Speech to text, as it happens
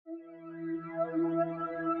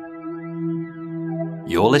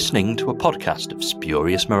You're listening to a podcast of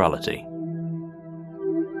spurious morality.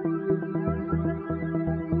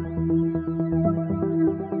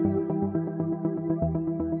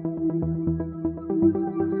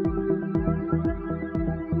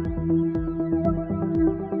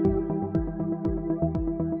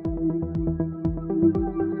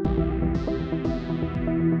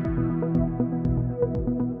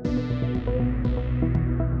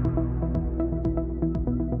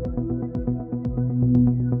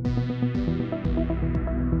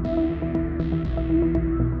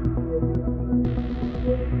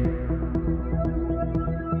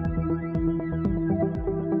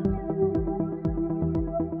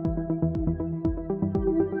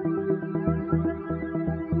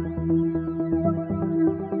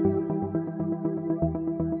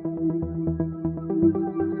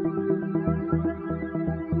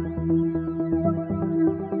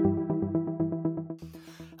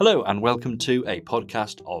 Hello and welcome to a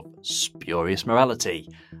podcast of spurious morality.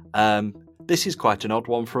 This is quite an odd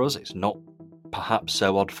one for us. It's not perhaps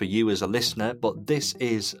so odd for you as a listener, but this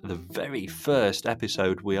is the very first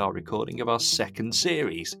episode we are recording of our second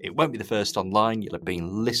series. It won't be the first online. You'll have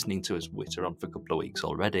been listening to us witter on for a couple of weeks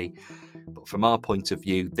already. But from our point of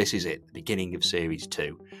view, this is it, the beginning of series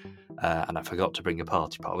 2. And I forgot to bring a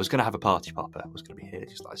party popper. I was going to have a party popper. I was going to be here,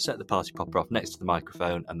 just like set the party popper off next to the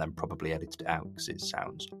microphone and then probably edit it out because it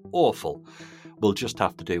sounds awful. We'll just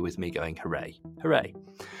have to do with me going hooray, hooray.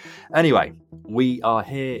 Anyway, we are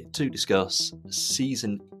here to discuss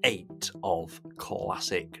season 8 of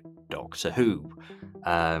classic Doctor Who.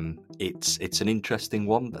 It's an interesting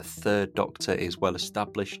one. The third Doctor is well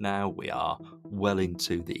established now. We are well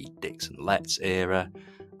into the Dixon Letts era,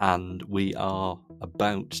 and we are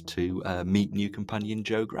about to meet new companion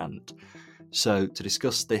Jo Grant. So to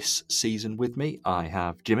discuss this season with me, I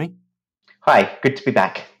have Jimmy. Hi, good to be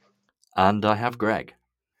back. And I have Greg.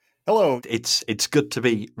 Hello. It's good to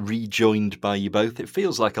be rejoined by you both. It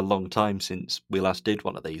feels like a long time since we last did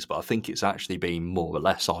one of these, but I think it's actually been more or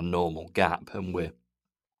less our normal gap, and we're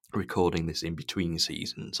recording this in between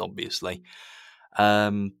seasons, obviously.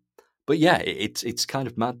 But yeah, it's kind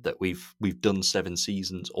of mad that we've done 7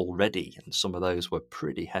 seasons already, and some of those were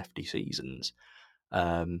pretty hefty seasons.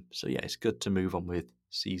 So yeah, it's good to move on with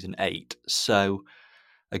season 8. So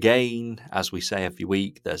again, as we say every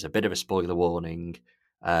week, there's a bit of a spoiler warning,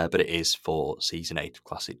 but it is for season 8 of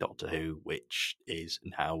classic Doctor Who, which is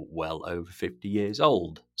now well over 50 years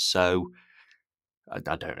old. So I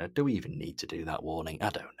don't know, do we even need to do that warning? I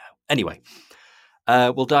don't know. Anyway,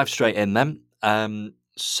 we'll dive straight in then.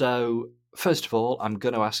 So, first of all, I'm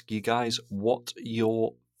going to ask you guys what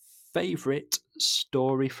your favourite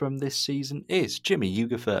story from this season is. Jimmy, you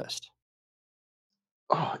go first.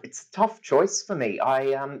 Oh, it's a tough choice for me.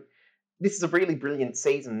 This is a really brilliant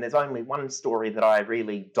season. There's only one story that I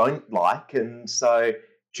really don't like, and so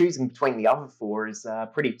choosing between the other 4 is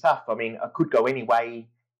pretty tough. I mean, I could go any way,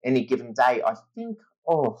 any given day. I think,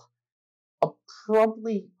 I'll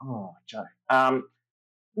probably, Joe.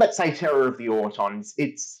 Let's say Terror of the Autons.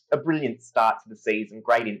 It's a brilliant start to the season,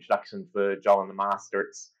 great introduction for Joel and the Master.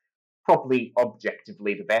 It's probably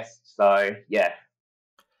objectively the best, so yeah.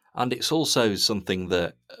 And it's also something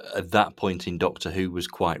that at that point in Doctor Who was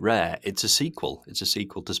quite rare. It's a sequel. It's a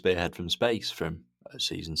sequel to Spearhead from Space from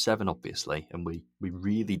season 7, obviously, and we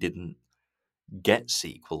really didn't get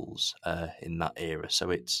sequels in that era. So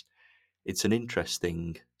it's an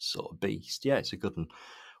interesting sort of beast. Yeah, it's a good one.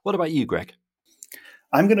 What about you, Greg?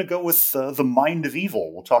 I'm going to go with The Mind of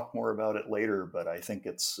Evil. We'll talk more about it later, but I think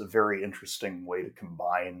it's a very interesting way to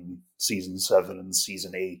combine Season 7 and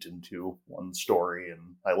Season 8 into one story,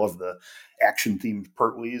 and I love the action-themed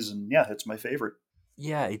Pertwees, and yeah, it's my favorite.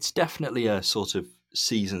 Yeah, it's definitely a sort of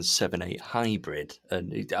Season 7-8 hybrid,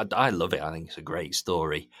 and I love it. I think it's a great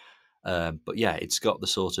story. But yeah, it's got the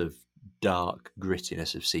sort of dark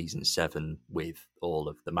grittiness of season 7 with all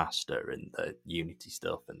of the Master and the Unity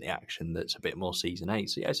stuff and the action that's a bit more season 8.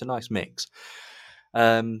 So yeah, it's a nice mix.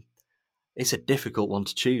 It's a difficult one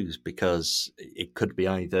to choose because it could be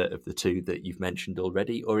either of the 2 that you've mentioned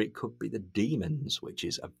already, or it could be The Demons, which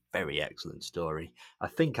is a very excellent story. I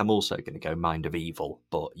think I'm also going to go Mind of Evil,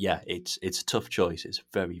 but yeah, it's a tough choice. It's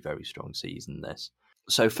a very, very strong season, this.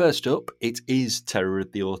 So first up, it is Terror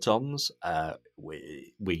of the Autons.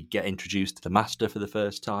 We get introduced to the Master for the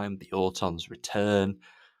first time. The Autons return.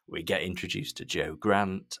 We get introduced to Jo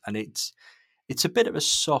Grant, and it's a bit of a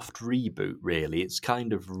soft reboot, really. It's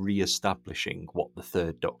kind of re-establishing what the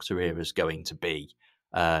third Doctor era is going to be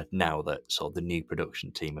now that sort of the new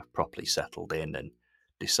production team have properly settled in and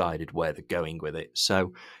decided where they're going with it.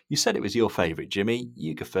 So you said it was your favourite, Jimmy.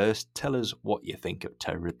 You go first. Tell us what you think of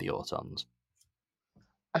Terror of the Autons.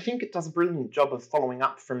 I think it does a brilliant job of following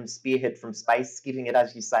up from Spearhead from Space, giving it,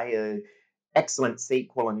 as you say, a excellent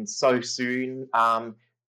sequel and so soon.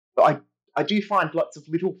 But I do find lots of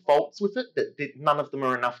little faults with it, that none of them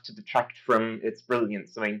are enough to detract from its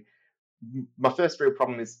brilliance. I mean, my first real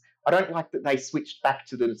problem is I don't like that they switched back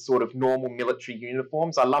to the sort of normal military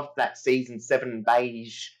uniforms. I loved that season 7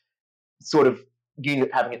 beige sort of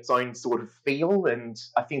unit having its own sort of feel, and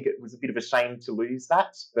I think it was a bit of a shame to lose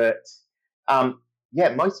that. But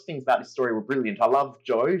yeah, most things about this story were brilliant. I love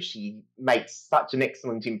Jo. She makes such an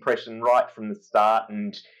excellent impression right from the start,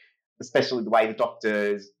 and especially the way the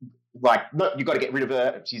Doctor is like, no, you've got to get rid of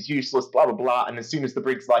her. She's useless, blah, blah, blah. And as soon as the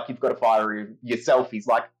Brig's like, you've got to fire her yourself, he's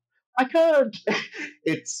like, I can't.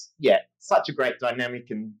 It's, yeah, such a great dynamic,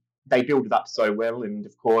 and they build it up so well. And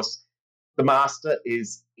of course, the Master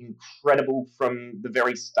is incredible from the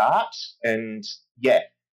very start. And yeah,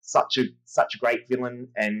 such a great villain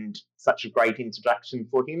and such a great introduction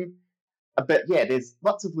for him. But yeah, there's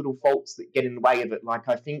lots of little faults that get in the way of it. Like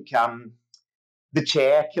I think the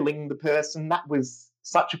chair killing the person, that was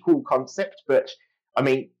such a cool concept, but I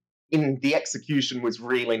mean, in the execution was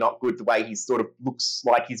really not good. The way he sort of looks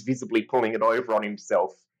like he's visibly pulling it over on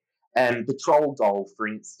himself. And the troll doll, for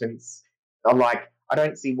instance, I'm like, I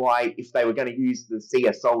don't see why, if they were going to use the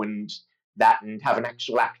CSO and that and have an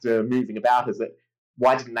actual actor moving about as it,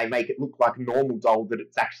 why didn't they make it look like a normal doll that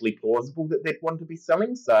it's actually plausible that they'd want to be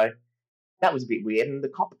selling? So that was a bit weird. And the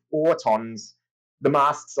cop autons, the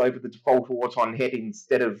masks over the default auton head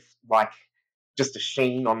instead of like just a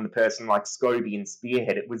sheen on the person like Scobie and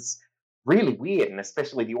Spearhead, it was really weird. And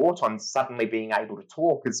especially the autons suddenly being able to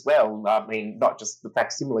talk as well. I mean, not just the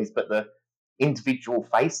facsimiles, but the individual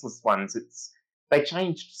faceless ones. They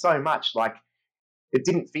changed so much. Like, it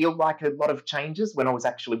didn't feel like a lot of changes when I was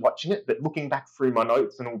actually watching it, but looking back through my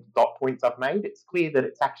notes and all the dot points I've made, it's clear that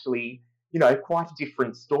it's actually, quite a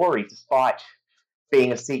different story, despite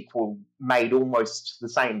being a sequel made almost the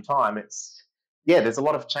same time. Yeah, there's a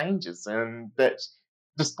lot of changes, but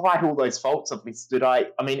despite all those faults I've listed, I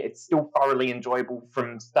mean, it's still thoroughly enjoyable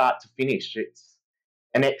from start to finish. It's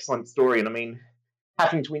an excellent story, and I mean,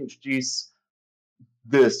 having to introduce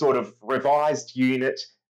the sort of revised unit,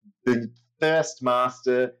 the first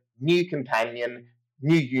master, new companion,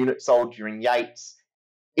 new unit soldier in Yates.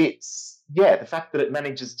 It's, yeah, the fact that it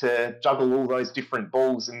manages to juggle all those different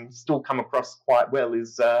balls and still come across quite well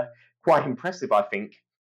is quite impressive, I think.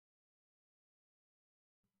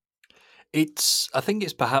 I think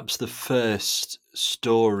it's perhaps the first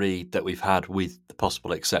story that we've had, with the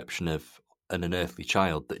possible exception of An Unearthly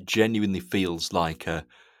Child, that genuinely feels like a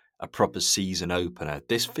proper season opener.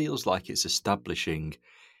 This feels like it's establishing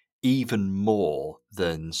even more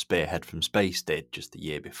than Spearhead from Space did just the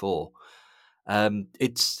year before.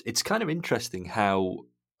 It's kind of interesting how,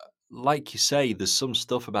 like you say, there's some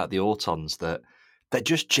stuff about the Autons that they're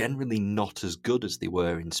just generally not as good as they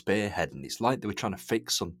were in Spearhead, and it's like they were trying to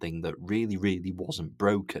fix something that really, really wasn't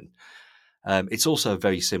broken. It's also a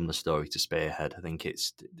very similar story to Spearhead. I think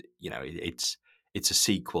it's a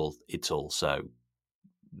sequel. It's also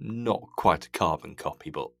not quite a carbon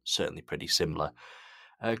copy, but certainly pretty similar.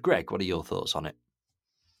 Greg, what are your thoughts on it?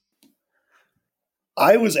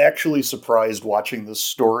 I was actually surprised watching this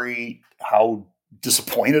story how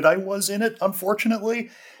disappointed I was in it, unfortunately.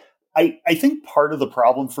 I think part of the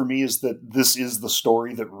problem for me is that this is the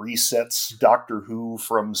story that resets Doctor Who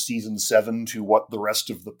from season 7 to what the rest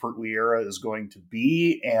of the Pertwee era is going to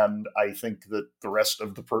be, and I think that the rest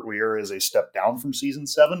of the Pertwee era is a step down from season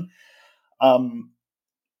 7.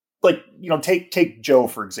 Take Jo,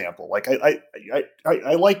 for example. Like,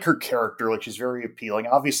 I like her character. Like, she's very appealing.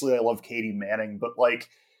 Obviously, I love Katie Manning, but like,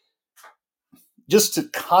 just to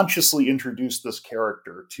consciously introduce this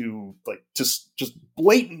character to like just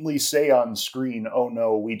blatantly say on screen, oh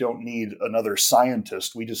no, we don't need another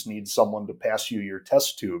scientist, we just need someone to pass you your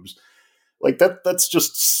test tubes. Like, that's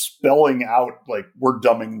just spelling out like we're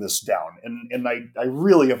dumbing this down. And I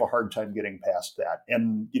really have a hard time getting past that.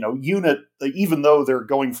 And, Unit, even though they're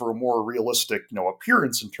going for a more realistic,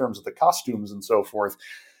 appearance in terms of the costumes and so forth,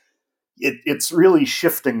 it's really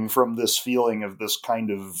shifting from this feeling of this kind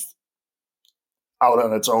of out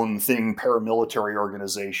on its own thing paramilitary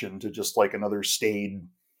organization to just like another staid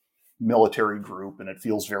military group, and it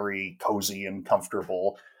feels very cozy and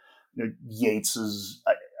comfortable. Yates is,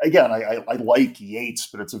 again, I like Yates,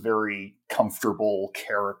 but it's a very comfortable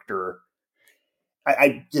character.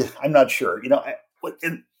 I'm not sure.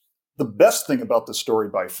 The best thing about the story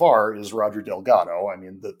by far is Roger Delgado. I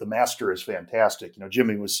mean, the master is fantastic.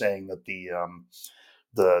 Jimmy was saying that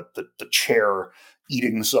the chair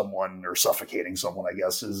eating someone or suffocating someone, I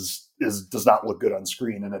guess, is does not look good on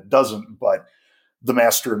screen, and it doesn't. But the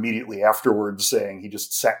Master immediately afterwards saying he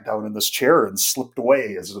just sat down in this chair and slipped away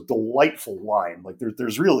is a delightful line. Like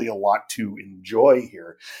there's really a lot to enjoy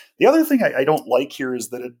here. The other thing I don't like here is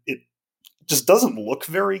that it just doesn't look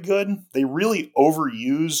very good. They really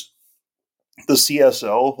overuse the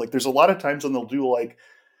CSO. Like there's a lot of times when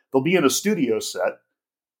they'll be in a studio set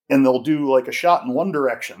and they'll do like a shot in one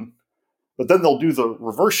direction, but then they'll do the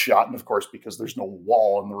reverse shot. And of course, because there's no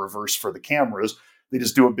wall in the reverse for the cameras, they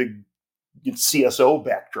just do a big CSO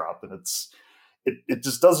backdrop. And it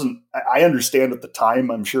just doesn't, I understand at the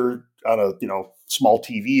time, I'm sure on a, small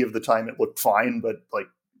TV of the time it looked fine, but like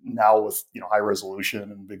now with, high resolution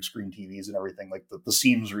and big screen TVs and everything, like the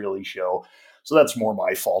seams really show. So that's more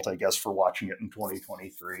my fault, I guess, for watching it in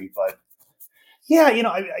 2023. But yeah,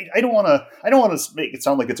 I don't want to make it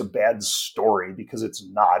sound like it's a bad story, because it's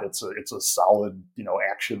not. It's a solid,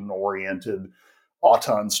 action oriented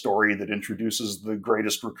Auton story that introduces the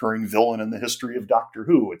greatest recurring villain in the history of Doctor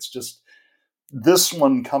Who. It's just this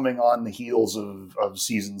one coming on the heels of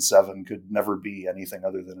season 7 could never be anything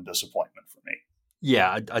other than a disappointment for me.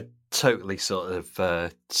 Yeah, I totally sort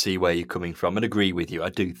of see where you're coming from and agree with you. I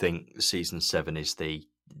do think season 7 is the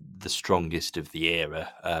strongest of the era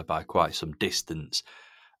by quite some distance,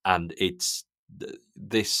 and it's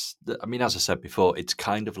this. I mean, as I said before, it's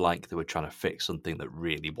kind of like they were trying to fix something that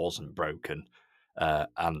really wasn't broken,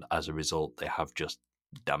 and as a result, they have just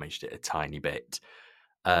damaged it a tiny bit.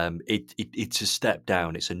 It's a step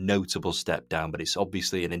down. It's a notable step down, but it's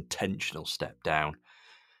obviously an intentional step down.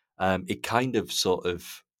 It kind of sort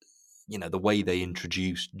of, the way they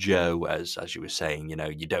introduced Joe, as you were saying,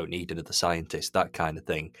 you don't need another scientist, that kind of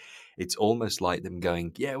thing. It's almost like them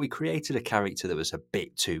going, yeah, we created a character that was a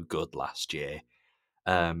bit too good last year.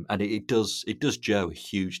 And it does Joe a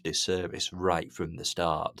huge disservice right from the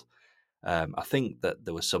start. I think that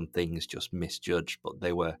there were some things just misjudged, but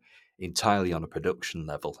they were entirely on a production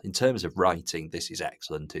level. In terms of writing, this is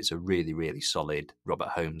excellent. It's a really, really solid Robert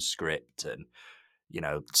Holmes script, and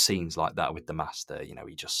scenes like that with the Master,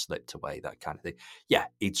 he just slipped away, that kind of thing. Yeah,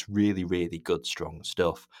 it's really, really good, strong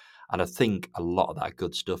stuff. And I think a lot of that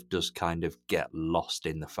good stuff does kind of get lost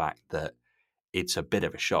in the fact that it's a bit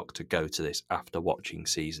of a shock to go to this after watching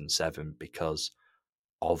season 7 because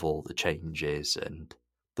of all the changes and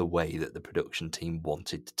the way that the production team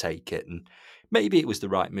wanted to take it. And maybe it was the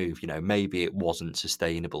right move, maybe it wasn't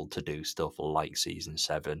sustainable to do stuff like season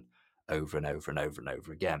 7 over and over and over and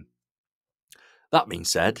over again. That being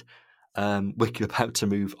said, we're about to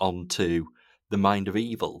move on to The Mind of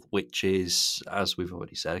Evil, which is, as we've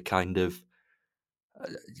already said, a kind of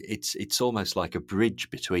it's almost like a bridge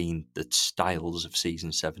between the styles of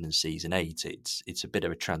season 7 and season 8. It's a bit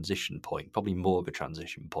of a transition point, probably more of a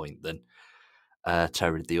transition point than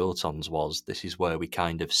Terror of the Autons was. This is where we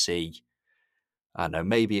kind of see, I don't know,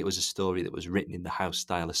 maybe it was a story that was written in the house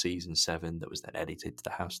style of season 7 that was then edited to the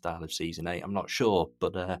house style of season 8. I'm not sure,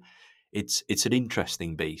 but it's an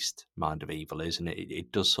interesting beast, Mind of Evil, isn't it?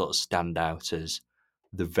 It does sort of stand out as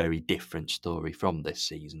the very different story from this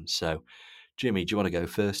season. So, Jimmy, do you want to go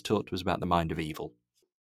first? Talk to us about The Mind of Evil.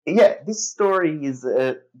 Yeah, this story is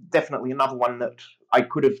definitely another one that I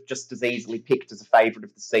could have just as easily picked as a favourite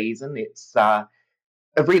of the season. It's a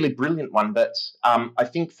really brilliant one, but I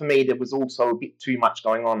think for me there was also a bit too much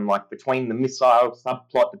going on, like between the missile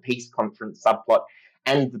subplot, the peace conference subplot,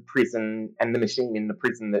 and the prison and the machine in the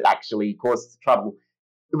prison that actually causes the trouble.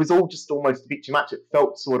 It was all just almost a bit too much. It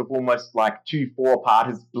felt sort of almost like 2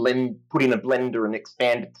 4-parters put in a blender and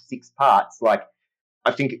expanded to 6 parts. Like,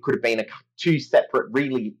 I think it could have been 2 separate,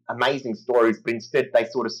 really amazing stories, but instead they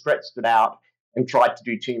sort of stretched it out and tried to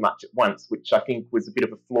do too much at once, which I think was a bit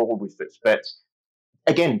of a flaw with it. But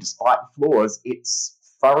again, despite the flaws, it's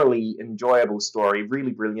thoroughly enjoyable story,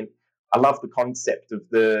 really brilliant. I love the concept of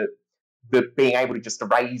the being able to just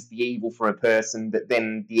erase the evil from a person, but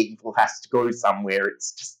then the evil has to go somewhere.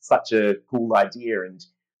 It's just such a cool idea, and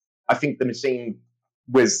I think the machine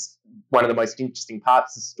was one of the most interesting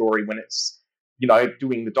parts of the story when it's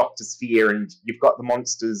doing the Doctor Sphere, and you've got the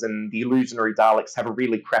monsters and the illusionary Daleks have a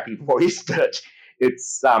really crappy voice, but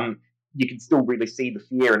it's you can still really see the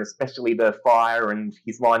fear, and especially the fire and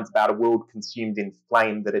his lines about a world consumed in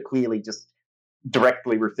flame that are clearly just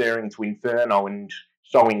directly referring to Inferno and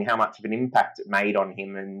showing how much of an impact it made on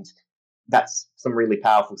him. And that's some really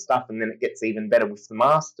powerful stuff. And then it gets even better with the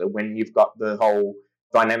Master when you've got the whole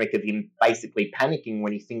dynamic of him basically panicking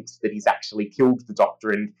when he thinks that he's actually killed the Doctor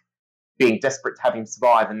and being desperate to have him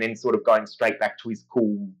survive, and then sort of going straight back to his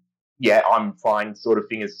cool, yeah, I'm fine sort of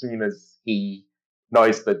thing as soon as he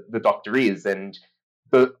knows that the Doctor is. And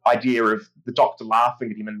the idea of the Doctor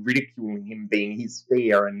laughing at him and ridiculing him being his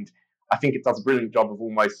fear. And I think it does a brilliant job of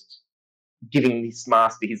almost giving this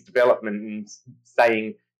master his development and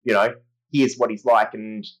saying, here's what he's like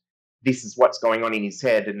and this is what's going on in his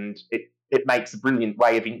head. And it makes a brilliant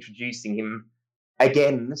way of introducing him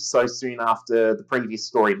again so soon after the previous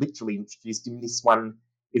story literally introduced him. This one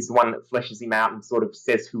is the one that fleshes him out and sort of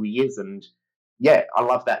says who he is. And yeah, I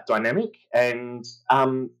love that dynamic. And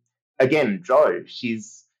again, Jo,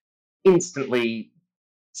 she's instantly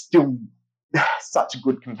still such a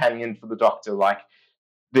good companion for the Doctor. Like,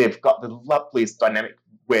 they've got the loveliest dynamic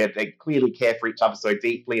where they clearly care for each other so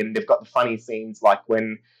deeply, and they've got the funny scenes like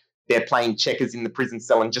when they're playing checkers in the prison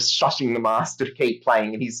cell and just shushing the master to keep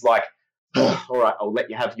playing, and he's like, all right, I'll let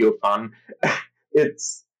you have your fun.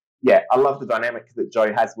 It's, yeah, I love the dynamic that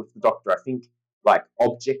Jo has with the Doctor. I think, like,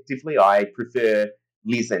 objectively, I prefer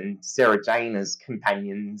Liz and Sarah Jane as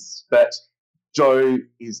companions, but Jo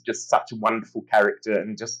is just such a wonderful character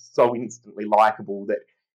and just so instantly likable that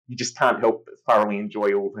you just can't help but thoroughly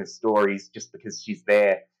enjoy all her stories just because she's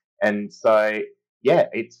there. And so, yeah,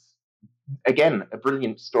 it's, again, a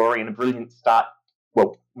brilliant story and a brilliant start.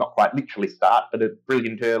 Well, not quite literally start, but a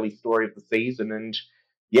brilliant early story of the season. And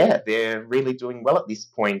yeah, they're really doing well at this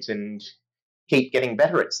point and keep getting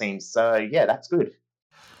better, it seems. So yeah, that's good.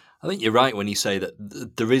 I think you're right when you say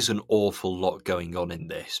that there is an awful lot going on in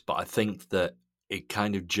this, but I think that it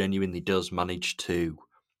kind of genuinely does manage to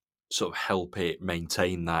sort of help it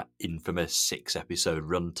maintain that infamous 6-episode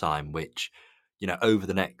runtime, which, over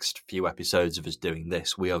the next few episodes of us doing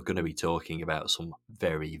this, we are going to be talking about some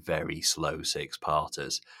very, very slow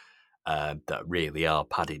 6-parters that really are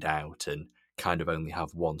padded out and kind of only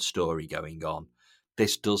have one story going on.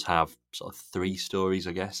 This does have sort of 3 stories,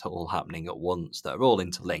 I guess, all happening at once that are all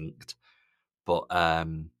interlinked. But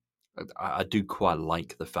I do quite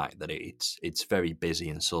like the fact that it's very busy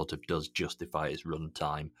and sort of does justify its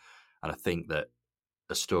runtime. And I think that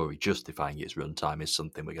a story justifying its runtime is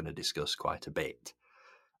something we're going to discuss quite a bit.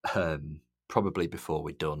 Probably before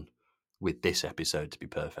we're done with this episode, to be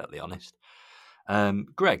perfectly honest.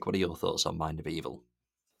 Greg, what are your thoughts on Mind of Evil?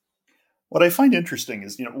 What I find interesting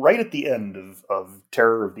is, right at the end of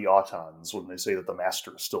Terror of the Autons, when they say that the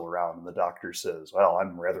Master is still around, and the Doctor says, well,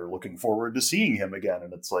 I'm rather looking forward to seeing him again.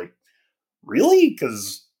 And it's like, really?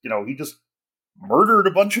 Because, he just murdered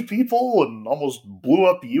a bunch of people and almost blew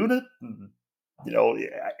up UNIT. And,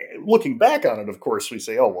 looking back on it, of course, we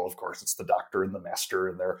say, oh, well, of course, it's the Doctor and the Master,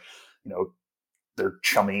 and they're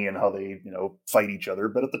chummy and how they, fight each other.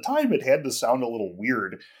 But at the time, it had to sound a little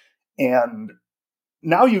weird. And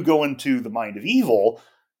now you go into the Mind of Evil,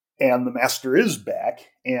 and the Master is back,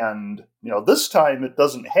 and this time it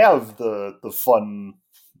doesn't have the fun,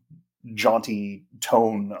 jaunty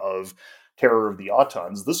tone of Terror of the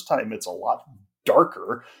Autons. This time it's a lot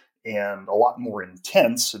darker and a lot more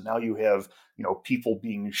intense, and now you have people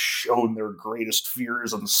being shown their greatest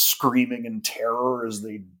fears and screaming in terror as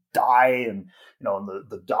they die, and and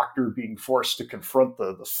the Doctor being forced to confront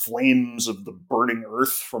the flames of the burning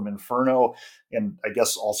earth from Inferno, and I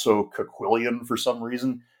guess also Coquillion for some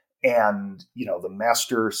reason. And the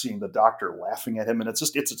Master seeing the Doctor laughing at him, and it's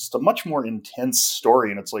just a much more intense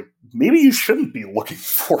story. And it's like, maybe you shouldn't be looking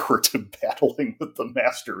forward to battling with the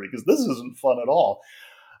Master, because this isn't fun at all.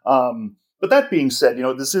 But that being said,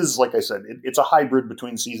 this is, like I said, it's a hybrid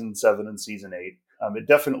between season 7 and season 8. It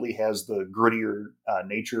definitely has the grittier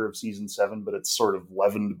nature of season 7, but it's sort of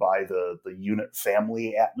leavened by the UNIT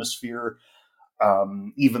family atmosphere.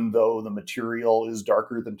 Even though the material is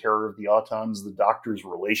darker than Terror of the Autons, the Doctor's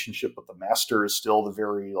relationship with the Master is still the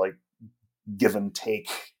very, like, give and take,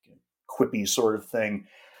 quippy sort of thing.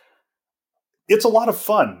 It's a lot of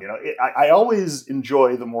fun. I always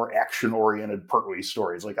enjoy the more action-oriented Pertwee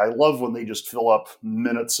stories. Like, I love when they just fill up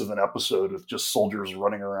minutes of an episode with just soldiers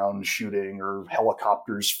running around shooting, or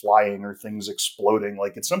helicopters flying, or things exploding.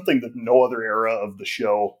 Like, it's something that no other era of the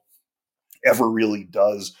show ever really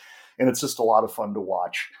does. And it's just a lot of fun to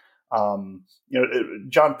watch. John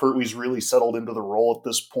Pertwee's really settled into the role at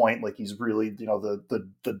this point. Like, he's really,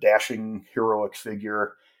 the dashing, heroic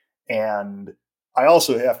figure. And I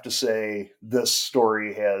also have to say, this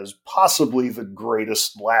story has possibly the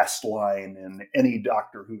greatest last line in any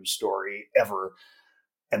Doctor Who story ever.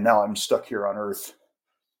 And now I'm stuck here on Earth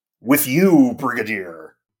with you,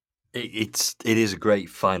 Brigadier. It is a great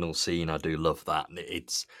final scene. I do love that.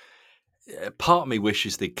 It's part of me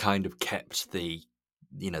wishes they kind of kept the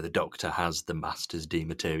Doctor has the Master's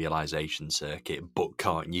dematerialization circuit but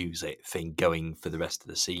can't use it thing going for the rest of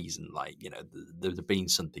the season. Like, there's been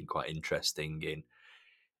something quite interesting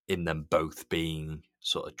in them both being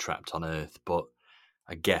sort of trapped on Earth, but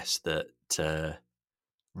I guess that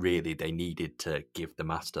really they needed to give the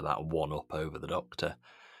Master that one up over the Doctor.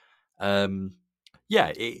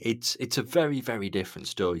 Yeah, it's a very, very different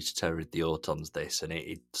story to Terror of the Autons, this, and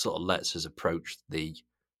it sort of lets us approach the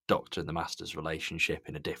Doctor and the Master's relationship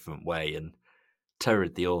in a different way. And Terror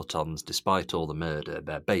of the Autons, despite all the murder,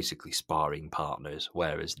 they're basically sparring partners,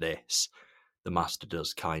 whereas this, the Master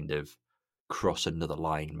does kind of cross another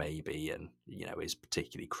line maybe, and, is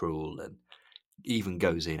particularly cruel and even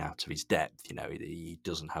goes in out of his depth. He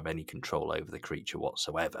doesn't have any control over the creature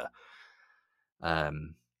whatsoever.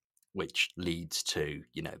 Which leads to,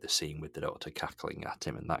 the scene with the Doctor cackling at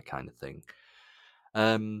him and that kind of thing.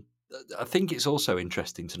 I think it's also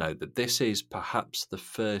interesting to note that this is perhaps the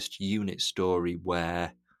first unit story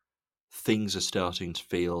where things are starting to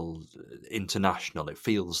feel international. It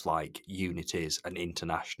feels like UNIT is an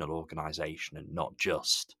international organisation and not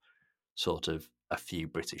just sort of a few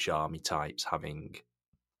British Army types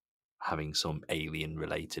having some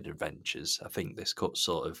alien-related adventures. I think this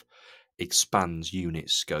sort of expands UNIT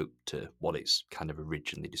scope to what it's kind of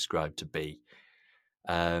originally described to be.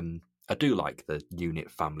 I do like the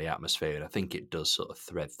UNIT family atmosphere, and I think it does sort of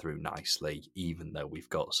thread through nicely, even though we've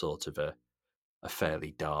got sort of a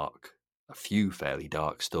few fairly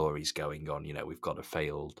dark stories going on. We've got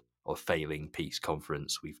a failing peace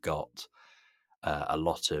conference. We've got a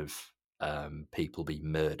lot of people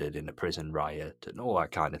being murdered in a prison riot and all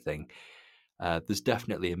that kind of thing. There's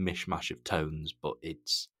definitely a mishmash of tones, but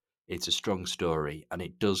it's a strong story, and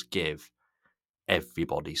it does give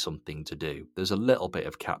everybody something to do. There's a little bit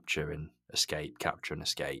of capture and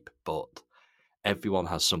escape, but everyone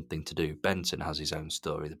has something to do. Benson has his own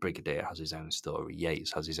story, the Brigadier has his own story,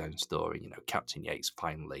 Yates has his own story. Captain Yates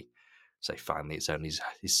finally, it's only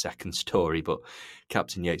his second story, but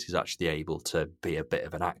Captain Yates is actually able to be a bit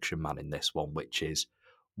of an action man in this one, which is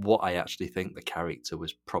what I actually think the character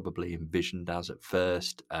was probably envisioned as at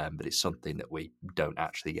first, but it's something that we don't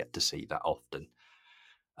actually get to see that often.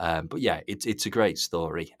 But yeah, it's a great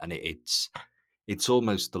story, and it's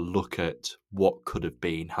almost the look at what could have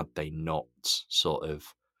been had they not sort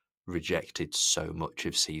of rejected so much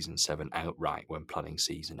of season 7 outright when planning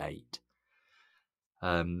season 8.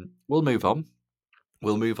 We'll move on.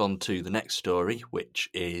 We'll move on to the next story, which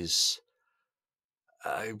is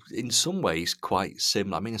in some ways quite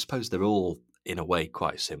similar. I mean, I suppose they're all in a way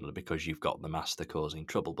quite similar because you've got the Master causing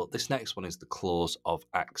trouble, but this next one is the Claws of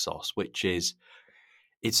Axos, which is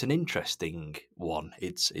it's an interesting one.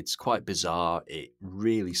 It's quite bizarre. It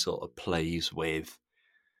really sort of plays with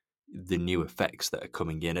the new effects that are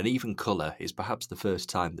coming in, and even colour is perhaps the first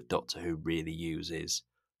time that Doctor Who really uses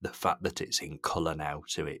the fact that it's in colour now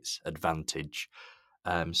to its advantage.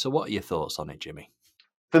 So what are your thoughts on it, Jimmy?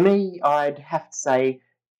 For me, I'd have to say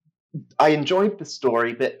I enjoyed the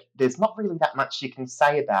story, but there's not really that much you can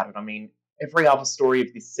say about it. I mean, every other story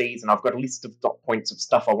of this season, I've got a list of dot points of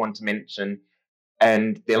stuff I want to mention,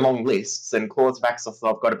 and they're long lists. And Claws of Axos,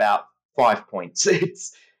 I've got about 5 points.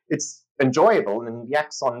 It's enjoyable, and the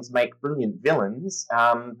Axons make brilliant villains.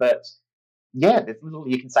 But yeah, there's little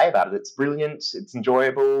you can say about it. It's brilliant. It's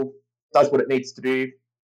enjoyable. Does what it needs to do,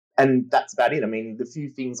 and that's about it. I mean, the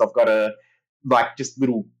few things I've got to like just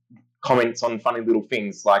little comments on funny little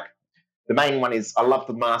things like the main one is I love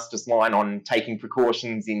the Master's line on taking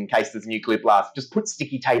precautions in case there's a nuclear blast. Just put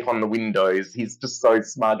sticky tape on the windows. He's just so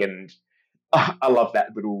smug, and I love that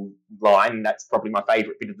little line. That's probably my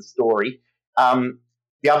favourite bit of the story.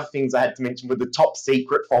 The other things I had to mention were the top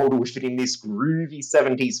secret folder with it in this groovy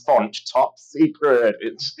 70s font, top secret.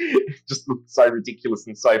 It just looked so ridiculous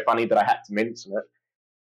and so funny that I had to mention it.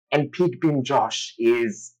 And Pig Bin Josh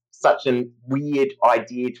is such a weird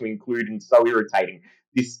idea to include and so irritating.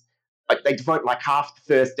 This they devote like half the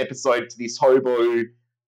first episode to this hobo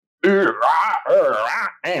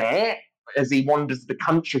as he wanders the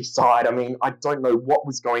countryside. I mean, I don't know what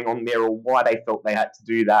was going on there or why they felt they had to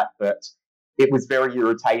do that, but it was very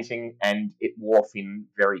irritating and it wore thin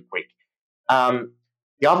very quick.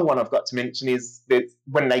 The other one I've got to mention is that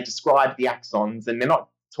when they describe the axons, and they're not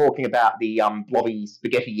talking about the blobby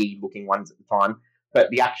spaghetti looking ones at the time, but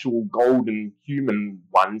the actual golden human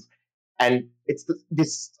ones. And it's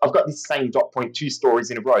this. I've got this same dot point 2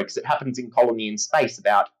 stories in a row because it happens in Colony in Space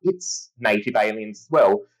about its native aliens as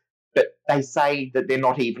well. But they say that they're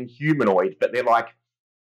not even humanoid, but they're like,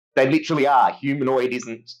 they literally are. Humanoid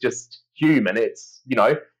isn't just human. It's,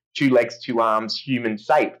 2 legs, 2 arms, human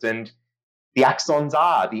shaped. And the Axons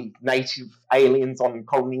are, the native aliens on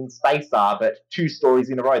Colony in Space are, but 2 stories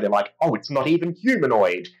in a row, they're like, oh, it's not even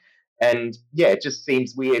humanoid. And yeah, it just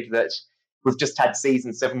seems weird that we've just had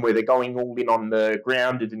season 7 where they're going all in on the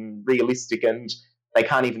grounded and realistic, and they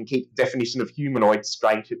can't even keep the definition of humanoid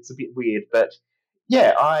straight. It's a bit weird, but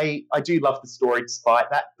yeah, I do love the story despite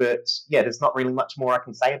that, but yeah, there's not really much more I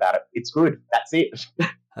can say about it. It's good. That's it.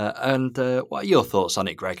 And what are your thoughts on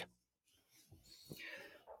it, Greg?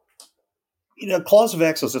 Claws of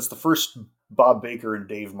Access, it's the first Bob Baker and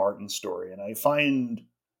Dave Martin story, and I find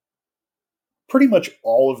pretty much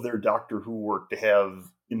all of their Doctor Who work to have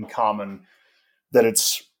in common that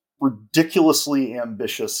it's ridiculously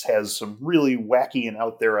ambitious, has some really wacky and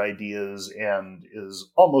out there ideas, and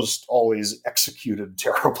is almost always executed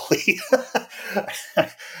terribly.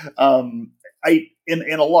 And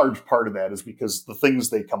a large part of that is because the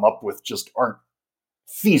things they come up with just aren't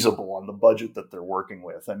feasible on the budget that they're working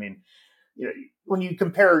with. I mean, when you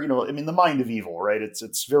compare, the Mind of Evil, right?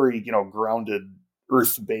 It's very, grounded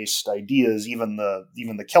Earth-based ideas. Even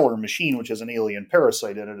the Keller machine, which has an alien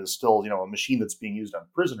parasite in it, is still, a machine that's being used on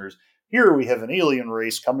prisoners. Here we have an alien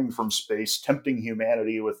race coming from space, tempting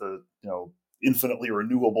humanity with a, infinitely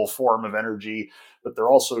renewable form of energy, but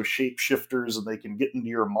they're also shapeshifters and they can get into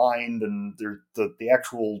your mind, and they're the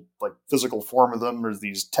actual like physical form of them are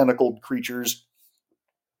these tentacled creatures.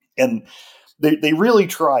 And they really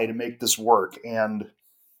try to make this work. And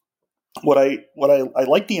what I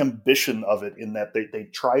like the ambition of it in that they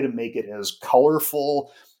try to make it as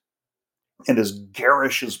colorful and as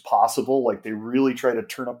garish as possible. Like they really try to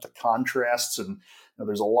turn up the contrasts, and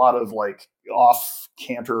there's a lot of like off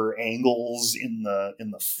canter angles in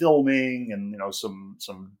the filming, and some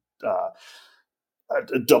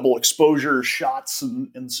double exposure shots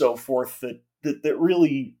and so forth that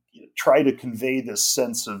really try to convey this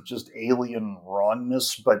sense of just alien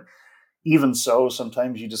rawness. But even so,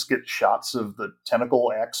 sometimes you just get shots of the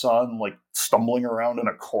tentacle axon like stumbling around in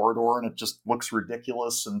a corridor, and it just looks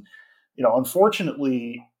ridiculous. And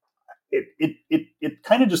unfortunately, it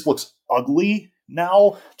kind of just looks ugly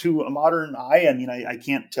now to a modern eye. I mean, I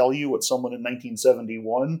can't tell you what someone in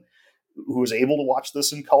 1971 who was able to watch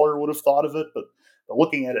this in color would have thought of it, but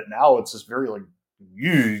looking at it now, it's just very like,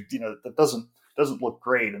 that doesn't look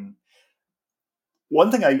great. And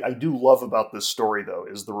one thing I do love about this story, though,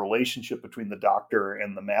 is the relationship between the Doctor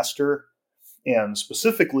and the Master. And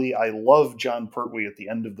specifically, I love John Pertwee at the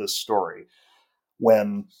end of this story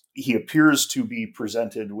when he appears to be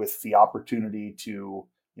presented with the opportunity to,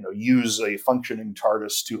 use a functioning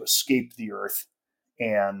TARDIS to escape the Earth.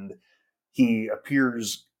 And he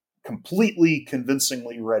appears completely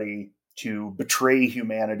convincingly ready to betray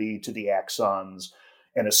humanity to the Axons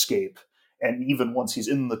and escape. And even once he's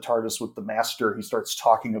in the TARDIS with the Master, he starts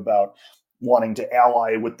talking about wanting to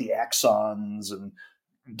ally with the Axons and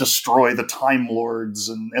destroy the Time Lords.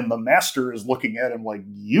 And the Master is looking at him like,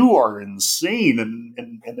 you are insane. And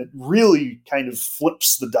it really kind of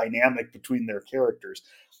flips the dynamic between their characters.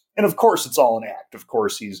 And of course, it's all an act. Of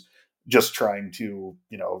course, he's just trying to,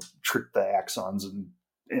 trick the Axons and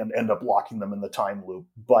end up locking them in the time loop.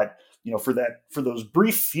 But for those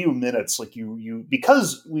brief few minutes, like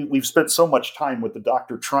because we've spent so much time with the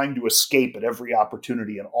Doctor trying to escape at every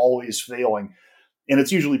opportunity and always failing, and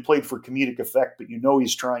it's usually played for comedic effect, but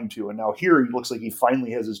he's trying to. And now here he looks like he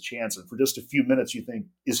finally has his chance. And for just a few minutes, you think,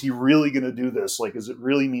 is he really going to do this? Like, does it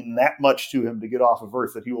really mean that much to him to get off of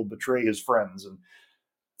Earth that he will betray his friends? And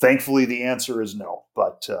thankfully, the answer is no.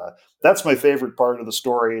 But that's my favorite part of the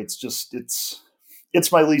story. It's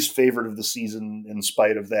my least favorite of the season. In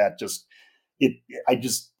spite of that, it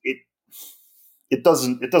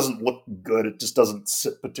doesn't look good. It just doesn't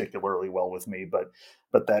sit particularly well with me. But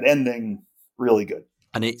that ending, really good.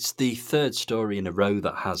 And it's the third story in a row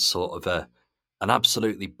that has sort of an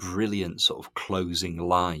absolutely brilliant sort of closing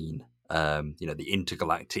line. The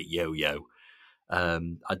intergalactic yo-yo. I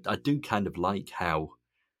do kind of like how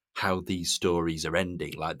these stories are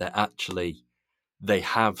ending. Like they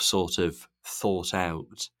have sort of thought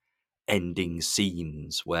out ending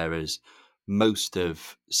scenes, whereas most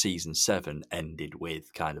of season 7 ended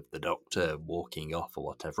with kind of the Doctor walking off or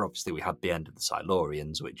whatever. Obviously, we had the end of the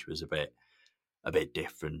Silurians, which was a bit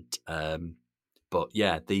different. But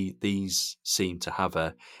yeah, these seem to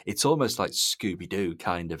have it's almost like Scooby-Doo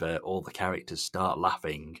kind of all the characters start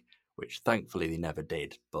laughing, which thankfully they never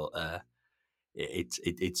did. But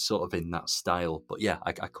it's sort of in that style. But yeah,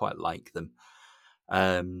 I quite like them.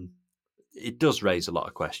 It does raise a lot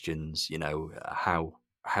of questions, how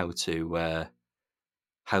to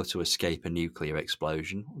escape a nuclear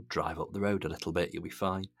explosion. Drive up the road a little bit, you'll be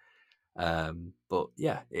fine. But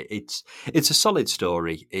yeah, it's a solid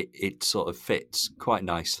story. It sort of fits quite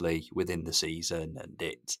nicely within the season, and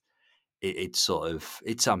it's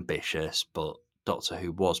ambitious, but Doctor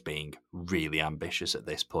Who was being really ambitious at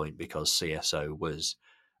this point because CSO was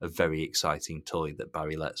a very exciting toy that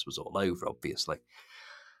Barry Letts was all over, obviously.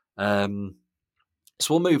 So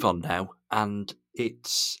we'll move on now, and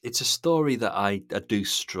it's a story that I do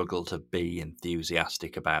struggle to be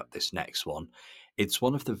enthusiastic about. This next one, it's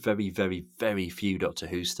one of the very, very, very few Doctor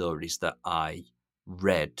Who stories that I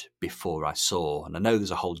read before I saw, and I know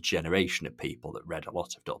there's a whole generation of people that read a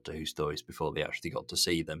lot of Doctor Who stories before they actually got to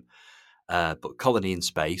see them. But Colony in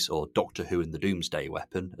Space, or Doctor Who and the Doomsday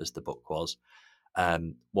Weapon, as the book was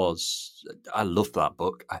I loved that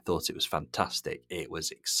book. I thought it was fantastic. It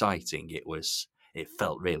was exciting. It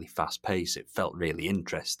felt really fast paced. It felt really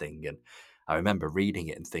interesting, and I remember reading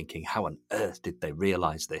it and thinking, how on earth did they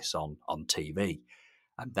realise this on TV?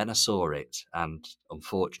 And then I saw it, and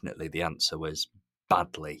unfortunately, the answer was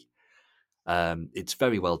badly. It's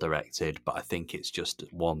very well directed, but I think it's just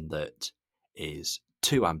one that is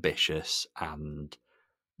too ambitious and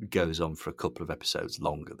goes on for a couple of episodes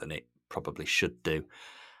longer than it probably should do.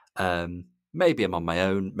 Maybe I'm on my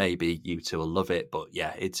own. Maybe you two will love it, but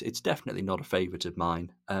yeah, it's definitely not a favourite of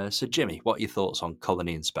mine. So, Jimmy, what are your thoughts on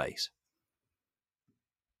Colony in Space?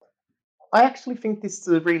 I actually think this is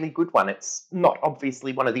a really good one. It's not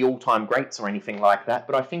obviously one of the all-time greats or anything like that,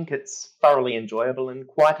 but I think it's thoroughly enjoyable and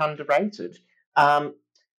quite underrated. Um,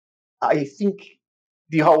 I think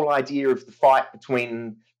the whole idea of the fight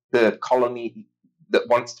between the colony that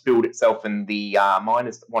wants to build itself and the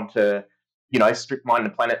miners that want to, strip mine the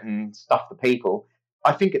planet and stuff the people.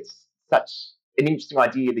 I think it's such an interesting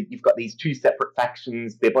idea that you've got these two separate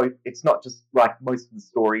factions. They're both. It's not just like most of the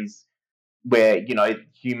stories where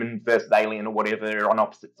human versus alien or whatever on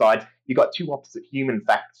opposite sides. You've got two opposite human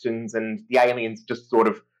factions, and the aliens just sort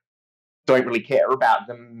of don't really care about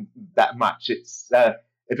them that much. It's a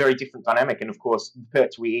very different dynamic. And of course, the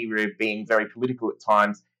Pertwee era being very political at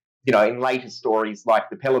times, in later stories like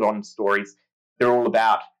the Peladon stories, they're all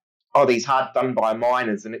about, these hard done by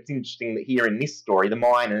miners. And it's interesting that here in this story, the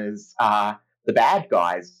miners are the bad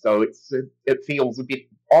guys. So it feels a bit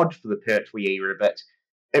odd for the Pertwee era, but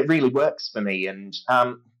it really works for me. And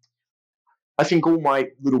I think all my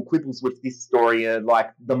little quibbles with this story are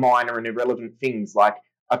like the minor and irrelevant things. Like,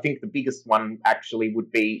 I think the biggest one actually would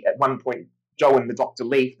be at one point, Joe and the Doctor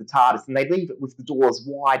leave the TARDIS and they leave it with the doors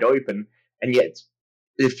wide open, and yet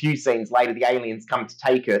a few scenes later, the aliens come to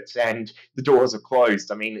take it and the doors are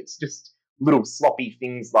closed. I mean, it's just little sloppy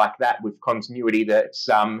things like that with continuity that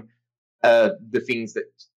the things that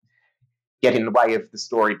get in the way of the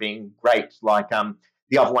story being great. Like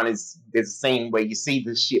the other one is there's a scene where you see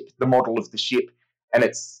the ship, the model of the ship, and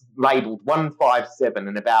it's labelled 157,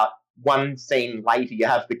 and about one scene later you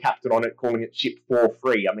have the captain on it calling it ship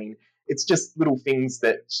 43. I mean, it's just little things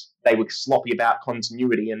that they were sloppy about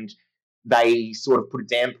continuity and they sort of put a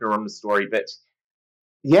dampener on the story. But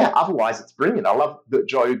yeah, otherwise it's brilliant. I love that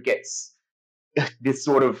Joe gets this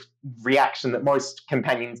sort of reaction that most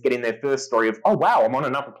companions get in their first story of, oh wow, I'm on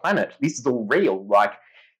another planet. This is all real. Like,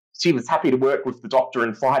 she was happy to work with the Doctor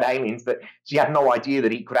and fight aliens, but she had no idea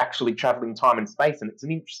that he could actually travel in time and space. And it's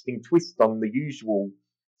an interesting twist on the usual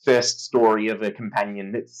first story of a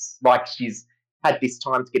companion. It's like she's had this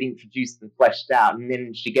time to get introduced and fleshed out, and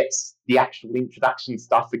then she gets the actual introduction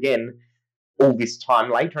stuff again all this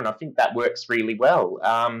time later. And I think that works really well.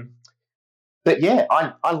 But yeah,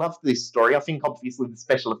 I love this story. I think obviously the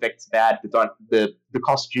special effects are bad. The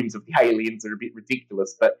costumes of the aliens are a bit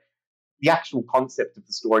ridiculous, but the actual concept of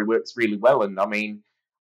the story works really well. And I mean,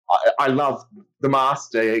 I love the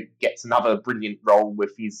Master gets another brilliant role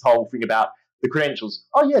with his whole thing about the credentials.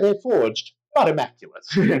 Oh yeah, they're forged, but immaculate,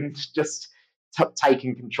 and just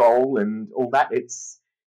taking control and all that. It's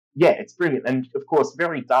brilliant. And of course,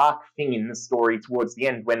 very dark thing in the story towards the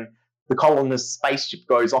end when the colonist spaceship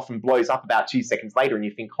goes off and blows up about 2 seconds later, and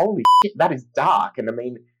you think, holy shit, that is dark. And I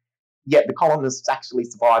mean, yet the colonists actually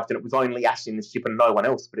survived, and it was only Ash in the ship and no one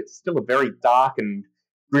else. But it's still a very dark and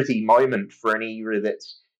gritty moment for an era that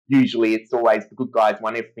usually it's always the good guys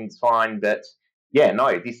won, everything's fine. But yeah,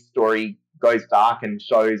 no, this story goes dark and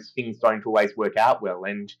shows things don't always work out well.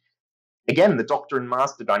 And again, the Doctor and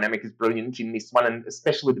Master dynamic is brilliant in this one, and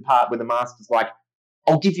especially the part where the Master's like,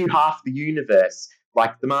 I'll give you half the universe.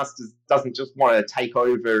 Like, the Master doesn't just want to take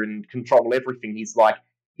over and control everything. He's like,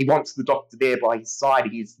 he wants the Doctor there by his side.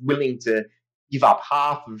 He's willing to give up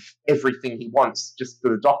half of everything he wants just for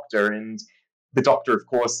the Doctor. And the Doctor, of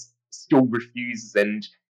course, still refuses and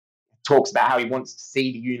talks about how he wants to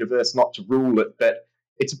see the universe, not to rule it. But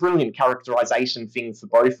it's a brilliant characterization thing for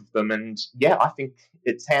both of them. And yeah, I think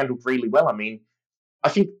it's handled really well. I mean, I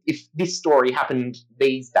think if this story happened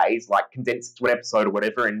these days, like condensed to an episode or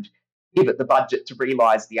whatever, and give it the budget to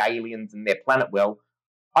realise the aliens and their planet well,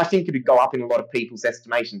 I think it would go up in a lot of people's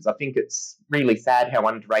estimations. I think it's really sad how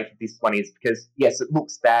underrated this one is because, yes, it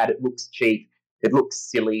looks bad, it looks cheap, it looks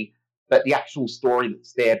silly, but the actual story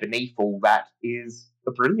that's there beneath all that is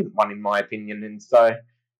a brilliant one, in my opinion. And so,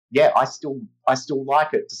 yeah, I still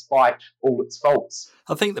like it despite all its faults.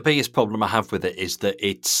 I think the biggest problem I have with it is that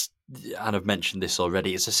it's, and I've mentioned this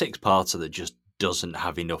already, it's a six-parter that just doesn't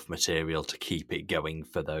have enough material to keep it going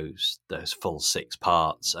for those full 6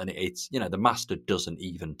 parts. And it's, the Master doesn't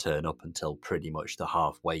even turn up until pretty much the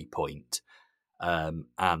halfway point.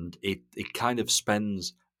 And it kind of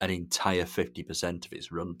spends an entire 50% of its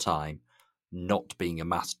runtime not being a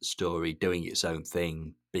Master story, doing its own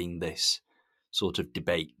thing, being this sort of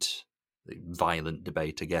debate, violent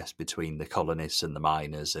debate, I guess, between the colonists and the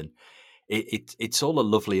miners. And it's all a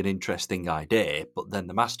lovely and interesting idea, but then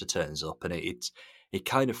the Master turns up, and it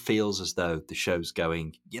kind of feels as though the show's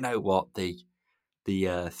going, you know what, the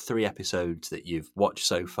 3 episodes that you've watched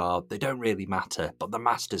so far, they don't really matter, but the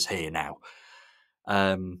Master's here now.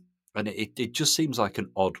 And it just seems like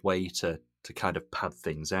an odd way to kind of pad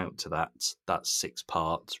things out to that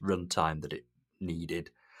 6-part runtime that it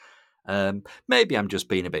needed. Maybe I'm just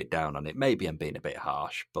being a bit down on it. Maybe I'm being a bit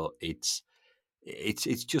harsh, but it's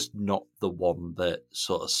just not the one that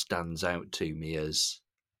sort of stands out to me as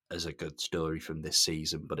a good story from this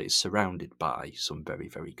season. But it's surrounded by some very,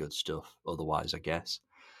 very good stuff otherwise, I guess.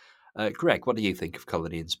 Greg, what do you think of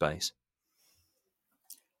Colony in Space?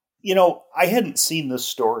 I hadn't seen this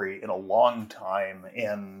story in a long time,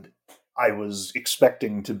 and I was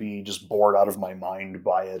expecting to be just bored out of my mind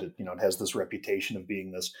by it. It has this reputation of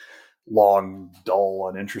being this long, dull,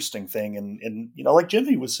 uninteresting thing. And like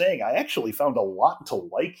Jimmy was saying, I actually found a lot to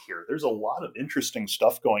like here. There's a lot of interesting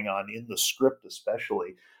stuff going on in the script,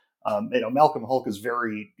 especially. Malcolm Hulke is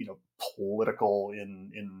very, political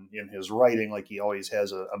in his writing. Like, he always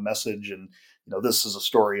has a message. And, this is a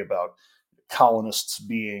story about colonists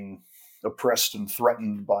being oppressed and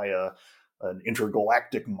threatened by an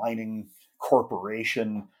intergalactic mining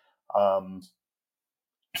corporation.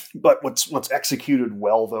 But what's executed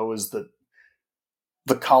well, though, is that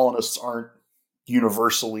the colonists aren't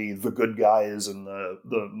universally the good guys, and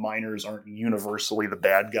the miners aren't universally the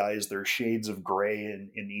bad guys. There are shades of gray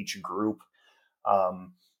in each group.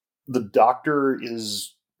 The Doctor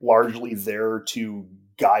is largely there to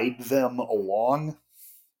guide them along.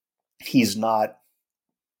 He's not,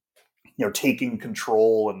 taking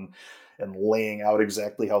control and laying out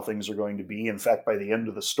exactly how things are going to be. In fact, by the end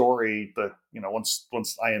of the story, once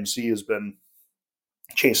IMC has been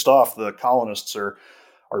chased off, the colonists are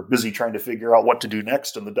busy trying to figure out what to do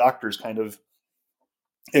next, and the Doctor's kind of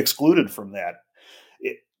excluded from that.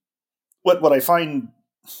 What I find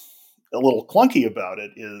a little clunky about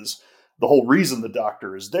it is the whole reason the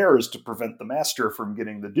Doctor is there is to prevent the Master from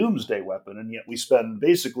getting the Doomsday Weapon, and yet we spend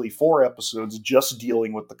basically 4 episodes just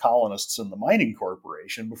dealing with the colonists and the mining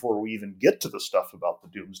corporation before we even get to the stuff about the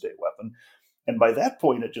Doomsday Weapon. And by that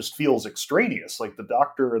point, it just feels extraneous. Like, the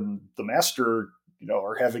Doctor and the Master,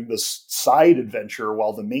 are having this side adventure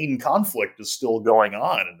while the main conflict is still going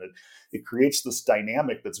on, and it creates this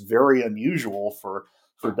dynamic that's very unusual for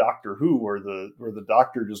Doctor Who, where the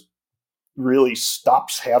Doctor just really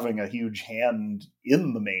stops having a huge hand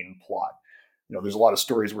in the main plot. There's a lot of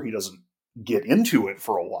stories where he doesn't get into it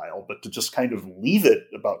for a while, but to just kind of leave it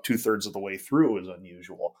about 2/3 of the way through is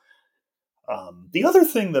unusual. The other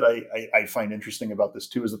thing that I find interesting about this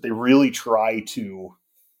too is that they really try to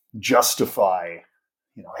justify,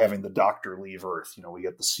 having the Doctor leave Earth. We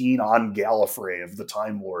get the scene on Gallifrey of the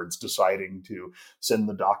Time Lords deciding to send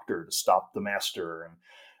the Doctor to stop the Master,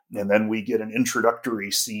 and then we get an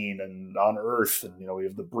introductory scene on Earth, and we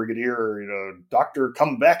have the Brigadier, Doctor,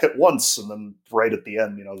 come back at once, and then right at the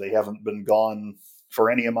end, they haven't been gone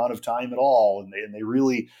for any amount of time at all, and they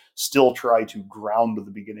really still try to ground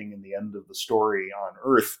the beginning and the end of the story on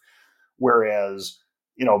Earth, whereas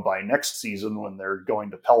by next season, when they're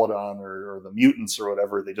going to Peladon or the mutants or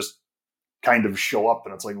whatever, they just kind of show up,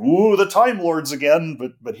 and it's like, ooh, the Time Lords again.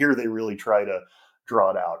 But here they really try to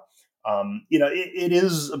draw it out. It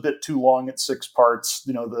is a bit too long at 6 parts.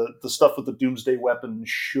 The stuff with the Doomsday Weapon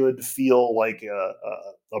should feel like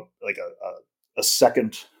a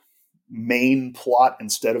second main plot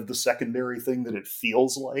instead of the secondary thing that it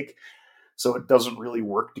feels like. So it doesn't really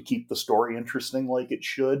work to keep the story interesting like it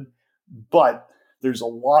should. But there's a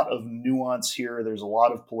lot of nuance here. There's a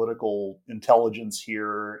lot of political intelligence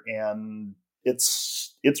here, and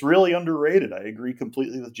it's really underrated. I agree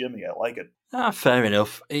completely with Jimmy. I like it. Fair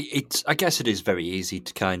enough. I guess it is very easy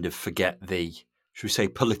to kind of forget the, should we say,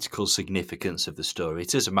 political significance of the story.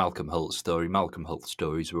 It is a Malcolm Hulke story. Malcolm Hulke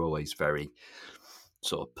stories were always very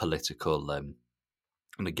sort of political. And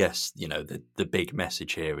I guess, the big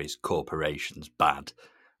message here is corporations bad,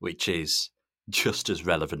 which is just as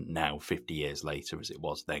relevant now, 50 years later, as it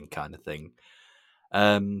was then, kind of thing.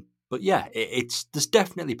 But yeah, it's there's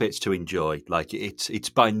definitely bits to enjoy. Like it's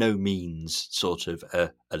by no means sort of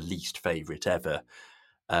a least favourite ever.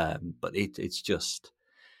 But it's just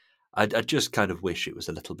I just kind of wish it was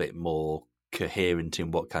a little bit more coherent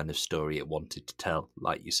in what kind of story it wanted to tell.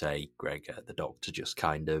 Like you say, Greg, the Doctor just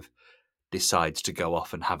kind of decides to go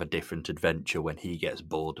off and have a different adventure when he gets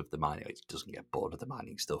bored of the mining. He doesn't get bored of the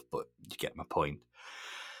mining stuff, but you get my point.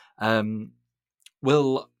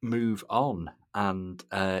 We'll move on, and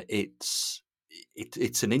it's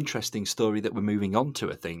an interesting story that we're moving on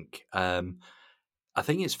to. I think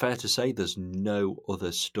it's fair to say there's no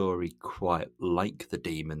other story quite like the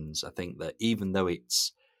Demons. I think that even though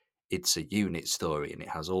it's a unit story and it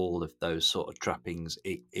has all of those sort of trappings,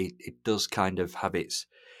 it does kind of have its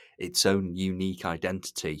own unique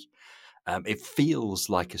identity. It feels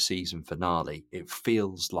like a season finale. It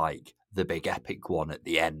feels like the big epic one at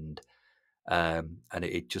the end, and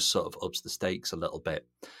it just sort of ups the stakes a little bit.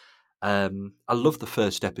 I love the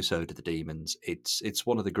first episode of The Demons. It's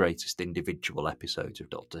one of the greatest individual episodes of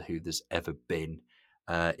Doctor Who there's ever been.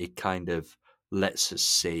 It kind of lets us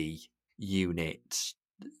see units,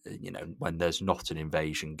 when there's not an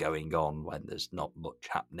invasion going on, when there's not much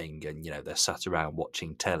happening, and they're sat around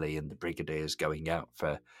watching telly, and the Brigadier's going out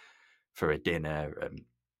for a dinner and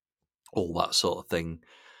all that sort of thing.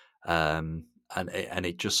 And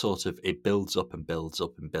it just sort of it builds up and builds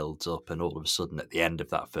up and builds up, and all of a sudden at the end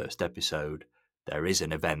of that first episode there is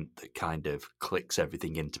an event that kind of clicks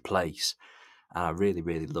everything into place, and I really,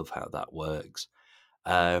 really love how that works.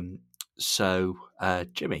 So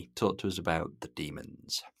Jimmy, talk to us about The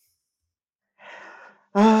Demons.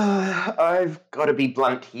 I've got to be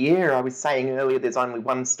blunt here. I was saying earlier there's only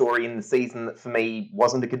one story in the season that for me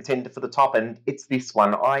wasn't a contender for the top, and it's this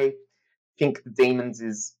one. I think The Demons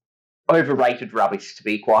is overrated rubbish, to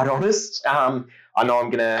be quite honest. I know I'm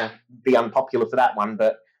going to be unpopular for that one,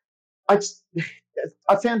 but I just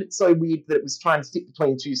I found it so weird that it was trying to sit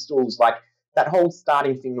between two stools. Like that whole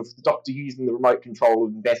starting thing of the Doctor using the remote control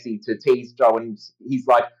of Bessie to tease Joe, and he's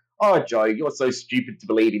like, "Oh, Joe, you're so stupid to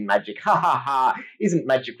believe in magic. Ha ha ha! Isn't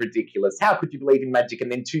magic ridiculous? How could you believe in magic?"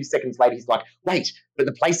 And then 2 seconds later, he's like, "Wait, but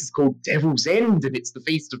the place is called Devil's End, and it's the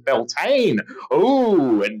Feast of Beltane.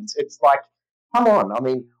 Oh!" And it's like, come on. I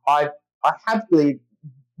mean, I have the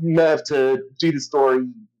nerve to do the story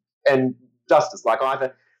and justice. Like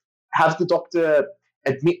either have the Doctor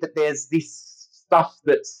admit that there's this stuff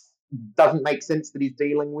that doesn't make sense that he's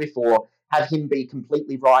dealing with, or have him be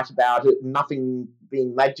completely right about it, nothing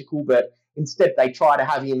being magical, but instead they try to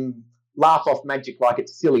have him laugh off magic like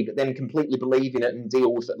it's silly, but then completely believe in it and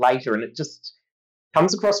deal with it later, and it just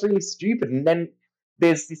comes across really stupid. And then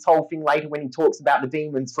there's this whole thing later when he talks about the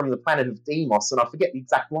demons from the planet of Deimos, and I forget the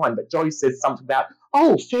exact line, but Joe says something about,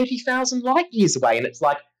 30,000 light years away, and it's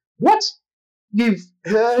like, what? You've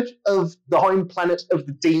heard of the home planet of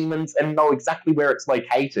the demons and know exactly where it's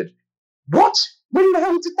located. What? When the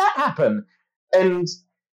hell did that happen? And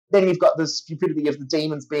then you've got the stupidity of the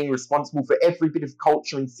demons being responsible for every bit of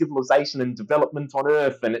culture and civilization and development on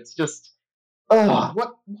Earth, and it's just,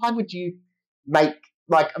 what? Why would you make,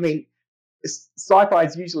 like, I mean, sci-fi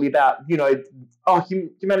is usually about,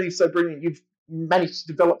 humanity's so brilliant, you've managed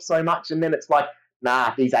to develop so much, and then it's like,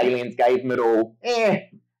 nah, these aliens gave them it all.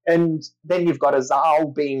 And then you've got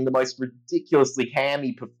Azal being the most ridiculously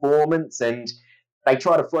hammy performance, and they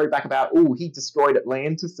try to throw back about, he destroyed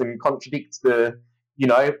Atlantis, and contradicts the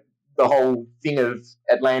whole thing of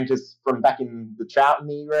Atlantis from back in the Charlton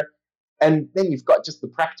era. And then you've got just the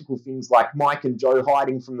practical things like Mike and Joe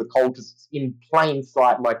hiding from the cultists in plain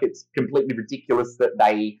sight, like it's completely ridiculous that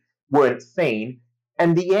they weren't seen.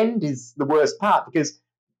 And the end is the worst part, because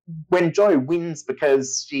when Joe wins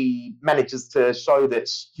because she manages to show that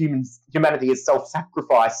humanity is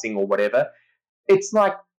self-sacrificing or whatever, it's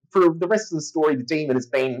like for the rest of the story, the demon has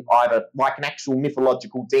been either like an actual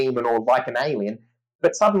mythological demon or like an alien.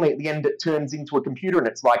 But suddenly at the end, it turns into a computer, and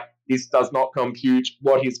it's like, this does not compute.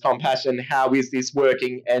 What is compassion? How is this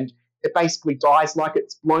working? And it basically dies like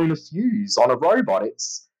it's blown a fuse on a robot.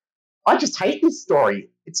 I just hate this story.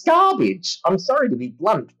 It's garbage. I'm sorry to be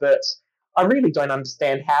blunt, but I really don't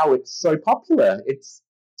understand how it's so popular. It's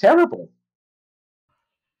terrible.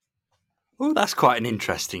 Oh, that's quite an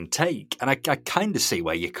interesting take, and I kind of see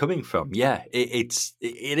where you're coming from. Yeah, it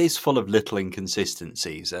is full of little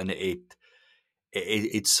inconsistencies, and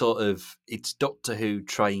it's sort of it's Doctor Who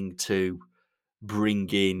trying to bring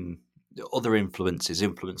in other influences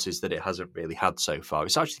that it hasn't really had so far.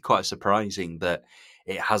 It's actually quite surprising that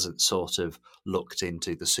it hasn't sort of looked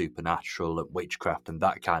into the supernatural and witchcraft and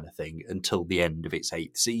that kind of thing until the end of its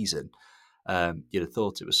 8th season. You'd have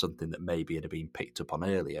thought it was something that maybe had been picked up on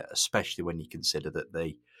earlier, especially when you consider that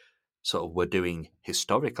they sort of were doing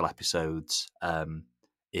historical episodes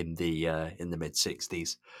in the mid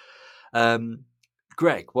 '60s.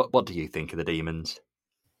 Greg, what do you think of the Demons?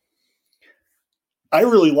 I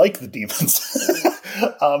really like the Demons.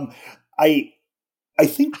 I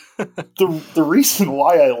think the reason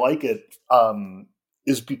why I like it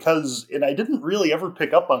is because, and I didn't really ever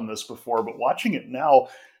pick up on this before, but watching it now,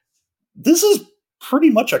 this is pretty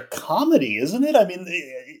much a comedy, isn't it? I mean,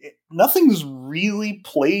 nothing's really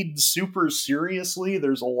played super seriously.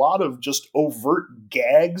 There's a lot of just overt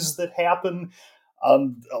gags that happen.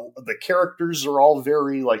 The characters are all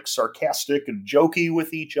very like sarcastic and jokey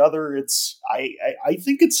with each other. I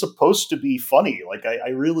think it's supposed to be funny. Like I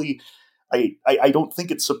really I don't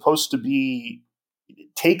think it's supposed to be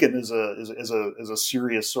taken as a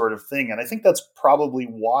serious sort of thing, and I think that's probably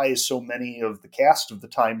why so many of the cast of the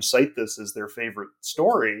time cite this as their favorite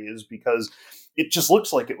story, is because it just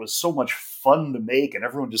looks like it was so much fun to make, and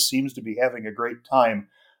everyone just seems to be having a great time.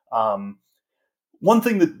 One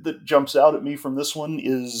thing that jumps out at me from this one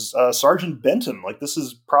is Sergeant Benton. Like, this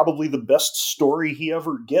is probably the best story he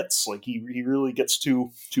ever gets. Like, he really gets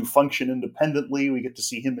to function independently. We get to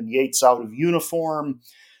see him and Yates out of uniform.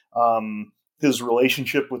 His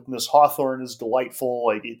relationship with Miss Hawthorne is delightful.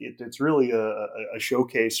 Like, it's really a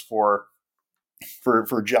showcase for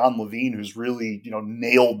John Levine, who's really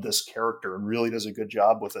nailed this character and really does a good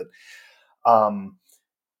job with it.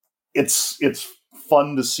 It's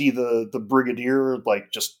fun to see the Brigadier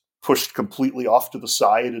like just pushed completely off to the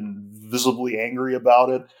side and visibly angry about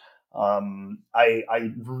it.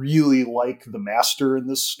 I really like the Master in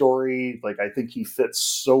this story. Like, I think he fits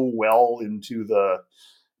so well into the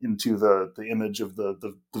image of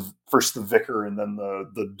the first the vicar and then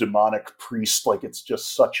the demonic priest. Like, it's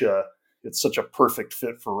such a perfect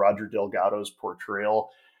fit for Roger Delgado's portrayal.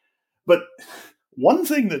 But one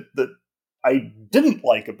thing that I didn't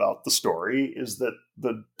like about the story is that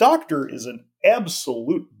the Doctor is an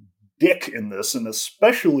absolute dick in this, and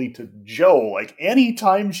especially to Jo. Like,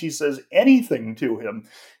 anytime she says anything to him,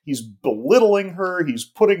 he's belittling her, he's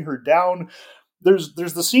putting her down. There's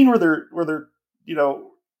the scene where they're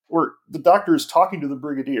where the Doctor is talking to the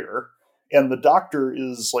Brigadier, and the Doctor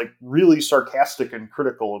is like really sarcastic and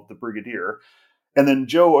critical of the Brigadier. And then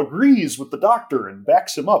Jo agrees with the Doctor and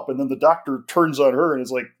backs him up. And then the Doctor turns on her and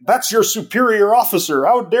is like, "That's your superior officer.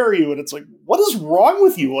 How dare you?" And it's like, what is wrong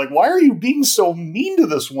with you? Like, why are you being so mean to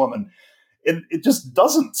this woman? And it just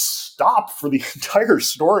doesn't stop for the entire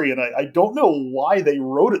story. And I don't know why they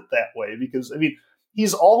wrote it that way, because, I mean,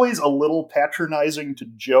 he's always a little patronizing to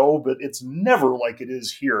Jo, but it's never like it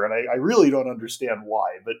is here. And I really don't understand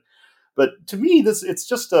why. But to me,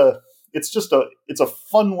 it's a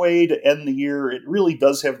fun way to end the year. It really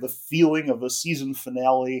does have the feeling of a season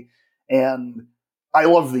finale, and I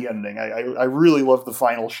love the ending. I really love the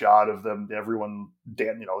final shot of them. Everyone,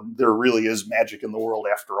 there really is magic in the world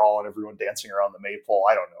after all, and everyone dancing around the maypole.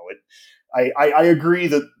 I don't know it. I agree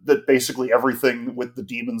that basically everything with the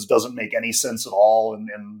demons doesn't make any sense at all, and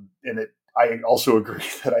it. I also agree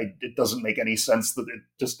that it doesn't make any sense that it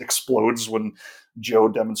just explodes when Jo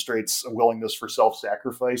demonstrates a willingness for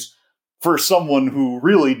self-sacrifice for someone who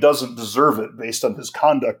really doesn't deserve it based on his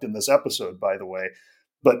conduct in this episode, by the way.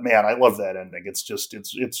 But man, I love that ending.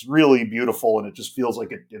 It's really beautiful, and it just feels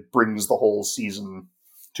like it brings the whole season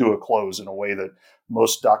to a close in a way that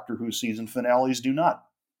most Doctor Who season finales do not.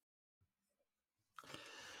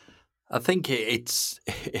 I think it's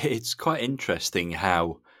quite interesting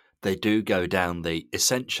how they do go down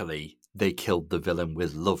essentially they killed the villain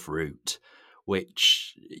with love route,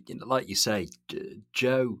 which, like you say,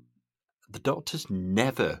 Jo, the Doctor's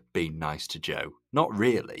never been nice to Jo. Not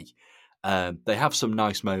really. They have some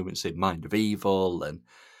nice moments in Mind of Evil,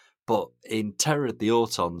 but in Terror of the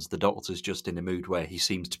Autons, the Doctor's just in a mood where he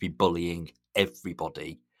seems to be bullying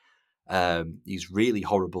everybody. He's really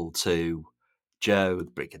horrible to Jo,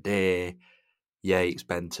 the Brigadier, Yates,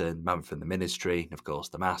 Benton, man from the Ministry, and of course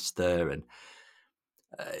the Master. And,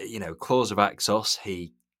 Claws of Axos,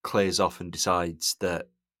 he clears off and decides that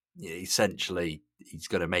essentially he's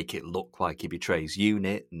going to make it look like he betrays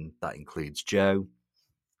UNIT, and that includes Jo.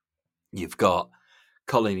 You've got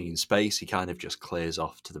Colony in Space, he kind of just clears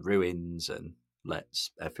off to the ruins and lets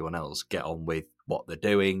everyone else get on with what they're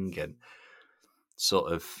doing. And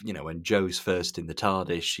sort of, when Jo's first in the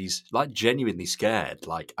TARDIS, she's like genuinely scared.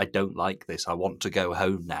 Like, I don't like this. I want to go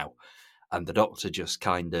home now. And the Doctor just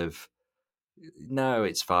kind of, no,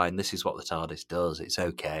 it's fine. This is what the TARDIS does. It's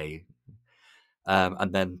okay.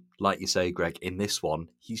 And then, like you say, Greg, in this one,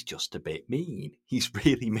 he's just a bit mean. He's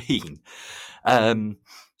really mean.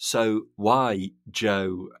 So why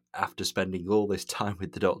Joe, after spending all this time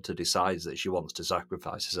with the Doctor, decides that she wants to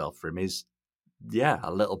sacrifice herself for him is, yeah,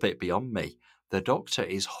 a little bit beyond me. The Doctor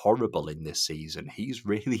is horrible in this season. He's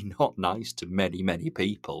really not nice to many, many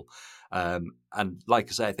people. And like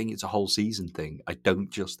I say, I think it's a whole season thing. I don't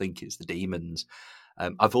just think it's the demons.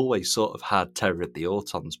 I've always sort of had Terror of the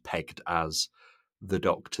Autons pegged as the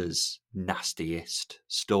Doctor's nastiest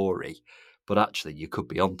story, but actually you could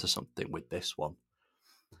be onto something with this one.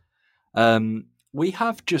 We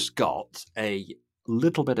have just got a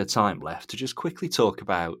little bit of time left to just quickly talk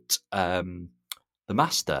about the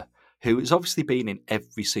Master, who has obviously been in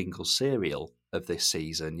every single serial of this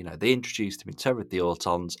season. You know, they introduced him in Terror of the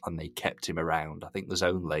Autons and they kept him around. I think there's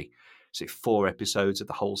only 4 episodes of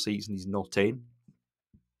the whole season he's not in,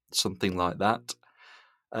 something like that.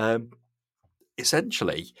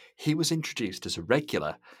 Essentially, he was introduced as a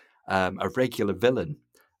regular villain.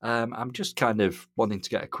 I'm just kind of wanting to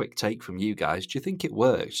get a quick take from you guys. Do you think it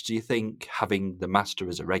worked? Do you think having the Master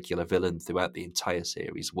as a regular villain throughout the entire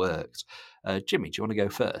series worked? Jimmy, do you want to go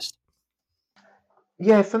first?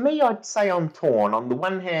 Yeah, for me, I'd say I'm torn. On the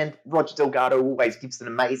one hand, Roger Delgado always gives an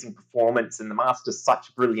amazing performance, and the Master's such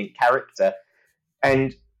a brilliant character.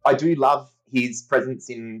 And I do love his presence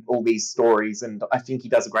in all these stories, and I think he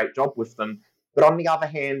does a great job with them. But on the other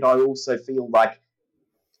hand, I also feel like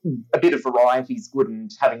a bit of variety is good, and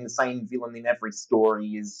having the same villain in every story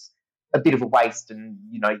is a bit of a waste. And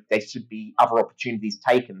there should be other opportunities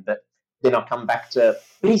taken. But then I come back to,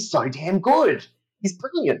 but he's so damn good. He's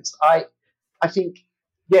brilliant. I think,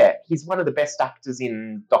 yeah, he's one of the best actors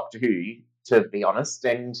in Doctor Who, to be honest.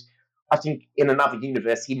 And I think in another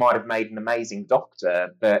universe he might have made an amazing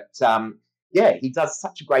Doctor. But yeah, he does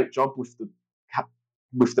such a great job with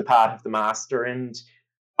the part of the Master, and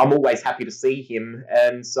I'm always happy to see him.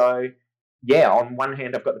 And so, yeah, on one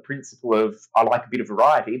hand, I've got the principle of I like a bit of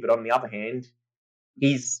variety, but on the other hand,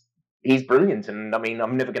 he's he's brilliant. And I mean,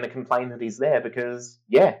 I'm never going to complain that he's there because,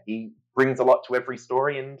 yeah, he brings a lot to every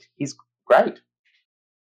story, and he's great.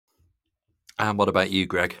 And what about you,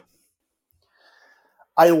 Greg?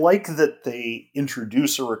 I like that they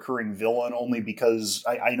introduce a recurring villain only because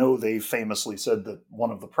I know they famously said that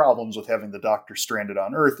one of the problems with having the Doctor stranded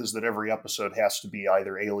on Earth is that every episode has to be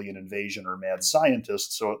either alien invasion or mad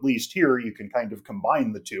scientist. So at least here you can kind of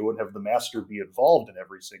combine the two and have the Master be involved in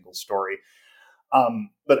every single story.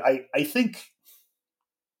 But I think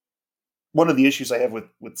one of the issues I have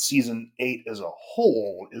with season 8 as a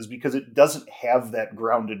whole is because it doesn't have that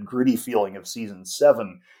grounded, gritty feeling of season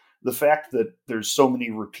 7. The fact that there's so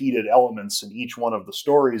many repeated elements in each one of the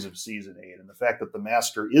stories of season 8, and the fact that the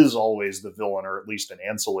Master is always the villain, or at least an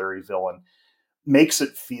ancillary villain, makes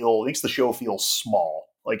the show feel small.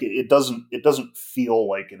 Like it doesn't feel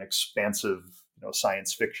like an expansive,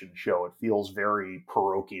 science fiction show. It feels very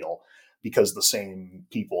parochial because the same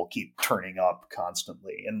people keep turning up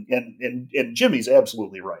constantly. And Jimmy's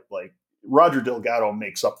absolutely right. Like Roger Delgado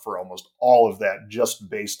makes up for almost all of that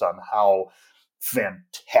just based on how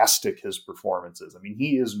fantastic his performance is. I mean,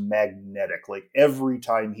 he is magnetic. Like every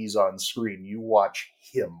time he's on screen, you watch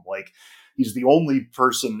him. Like he's the only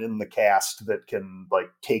person in the cast that can like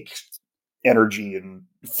take energy and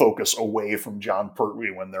focus away from John Pertwee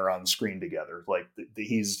when they're on screen together. Like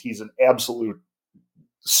he's an absolute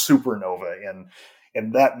supernova,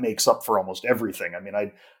 and that makes up for almost everything. I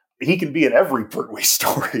mean, he can be in every Pertwee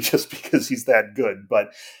story just because he's that good.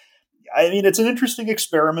 But I mean, it's an interesting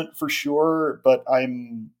experiment for sure, but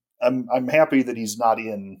I'm happy that he's not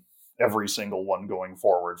in every single one going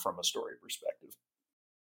forward from a story perspective.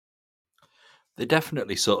 They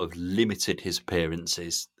definitely sort of limited his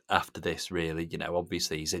appearances after this, really.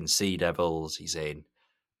 Obviously he's in Sea Devils, he's in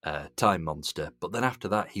Time Monster, but then after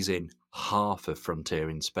that he's in half of Frontier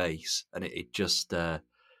in Space, and it just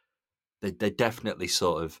they definitely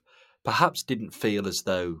sort of perhaps didn't feel as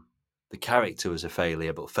though the character was a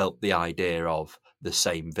failure, but felt the idea of the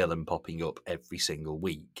same villain popping up every single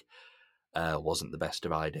week wasn't the best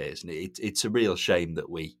of ideas. And it's a real shame that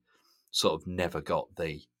we sort of never got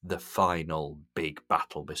the final big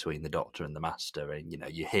battle between the Doctor and the Master. And,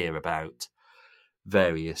 you hear about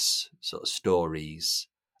various sort of stories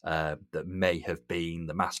that may have been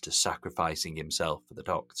the Master sacrificing himself for the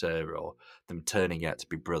Doctor, or them turning out to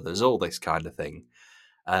be brothers, all this kind of thing.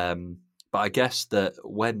 But I guess that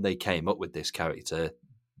when they came up with this character,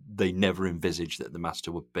 they never envisaged that the Master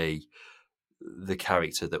would be the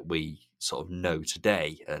character that we sort of know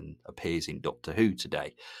today and appears in Doctor Who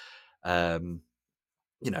today.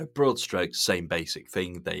 Broad strokes, same basic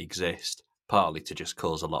thing. They exist. partly to just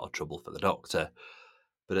cause a lot of trouble for the Doctor,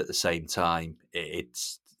 but at the same time,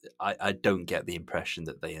 I don't get the impression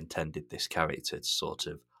that they intended this character to sort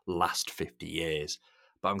of last 50 years.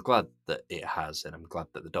 But I'm glad that it has, and I'm glad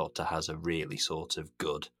that the Doctor has a really sort of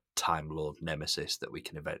good Time Lord nemesis that we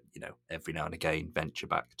can, every now and again venture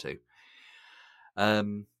back to.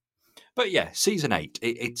 But yeah, season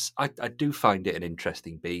 8. I do find it an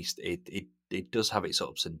interesting beast. It does have its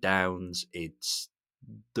ups and downs.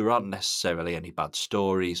 There aren't necessarily any bad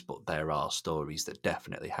stories, but there are stories that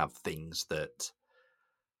definitely have things that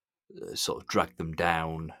sort of drag them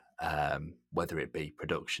down, whether it be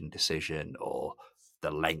production decision or the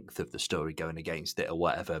length of the story going against it or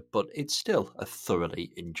whatever. But it's still a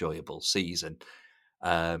thoroughly enjoyable season.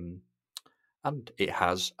 And it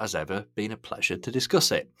has, as ever, been a pleasure to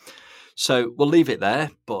discuss it. So we'll leave it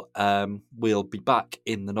there, but we'll be back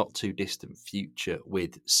in the not too distant future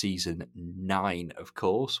with season 9, of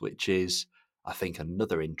course, which is, I think,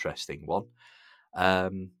 another interesting one. I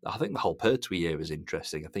think the whole Pertwee year is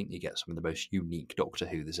interesting. I think you get some of the most unique Doctor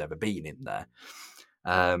Who there's ever been in there.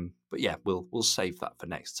 But yeah, we'll save that for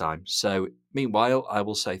next time. So meanwhile, I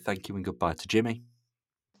will say thank you and goodbye to Jimmy.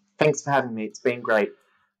 Thanks for having me. It's been great.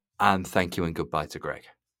 And thank you and goodbye to Greg.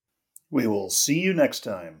 We will see you next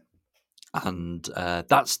time. And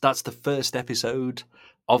that's the first episode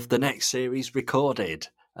of the next series recorded.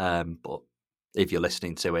 But if you're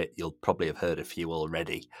listening to it, you'll probably have heard a few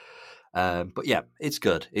already. But yeah, it's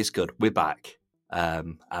good. It's good. We're back.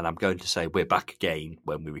 And I'm going to say we're back again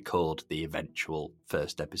when we record the eventual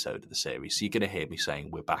first episode of the series. So you're going to hear me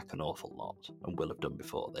saying we're back an awful lot, and will have done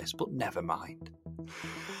before this, but never mind.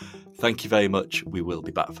 Thank you very much. We will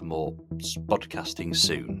be back for more podcasting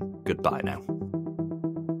soon. Goodbye now.